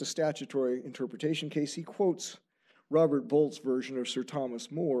 In just a statutory interpretation case, he quotes Robert Bolt's version of Sir Thomas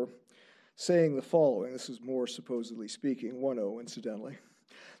More, saying the following. This is More supposedly speaking, 1-0 incidentally.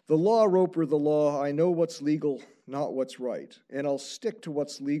 The law, Roper, the law, I know what's legal, not what's right, and I'll stick to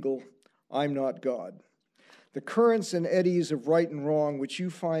what's legal, I'm not God. The currents and eddies of right and wrong, which you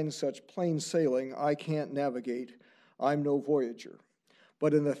find such plain sailing, I can't navigate, I'm no voyager.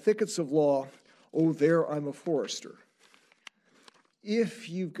 But in the thickets of law, oh, there I'm a forester. If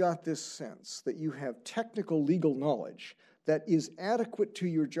you've got this sense that you have technical legal knowledge that is adequate to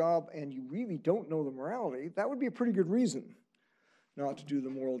your job and you really don't know the morality, that would be a pretty good reason not to do the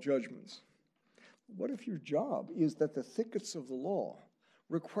moral judgments. What if your job is that the thickets of the law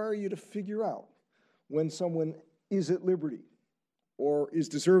require you to figure out when someone is at liberty or is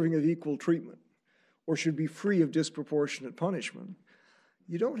deserving of equal treatment or should be free of disproportionate punishment?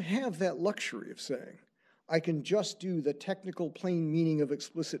 You don't have that luxury of saying, I can just do the technical plain meaning of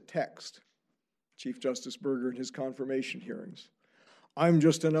explicit text. Chief Justice Berger in his confirmation hearings. I'm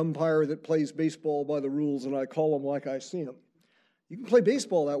just an umpire that plays baseball by the rules and I call them like I see them. You can play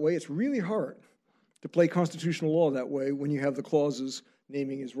baseball that way. It's really hard to play constitutional law that way when you have the clauses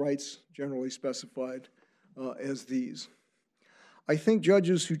naming his rights generally specified as these. I think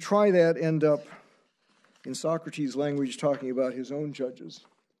judges who try that end up, in Socrates' language, talking about his own judges.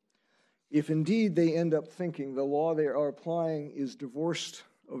 If indeed they end up thinking the law they are applying is divorced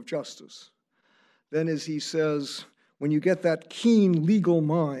of justice, then as he says, when you get that keen legal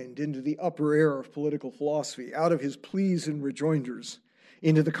mind into the upper air of political philosophy, out of his pleas and rejoinders,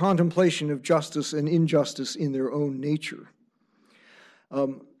 into the contemplation of justice and injustice in their own nature,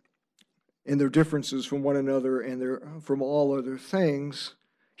 and their differences from one another and from all other things,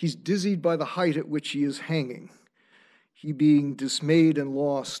 he's dizzied by the height at which he is hanging. He being dismayed and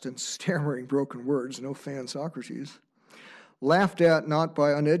lost and stammering broken words, no fan Socrates, laughed at not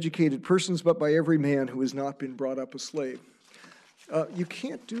by uneducated persons, but by every man who has not been brought up a slave. You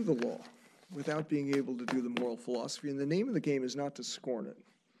can't do the law without being able to do the moral philosophy, and the name of the game is not to scorn it,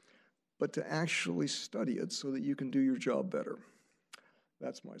 but to actually study it so that you can do your job better.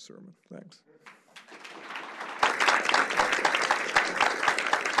 That's my sermon. Thanks.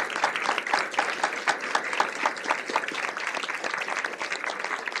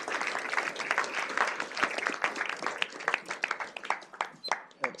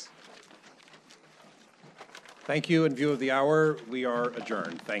 Thank you. In view of the hour, we are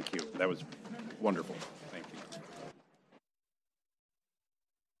adjourned. Thank you. That was wonderful.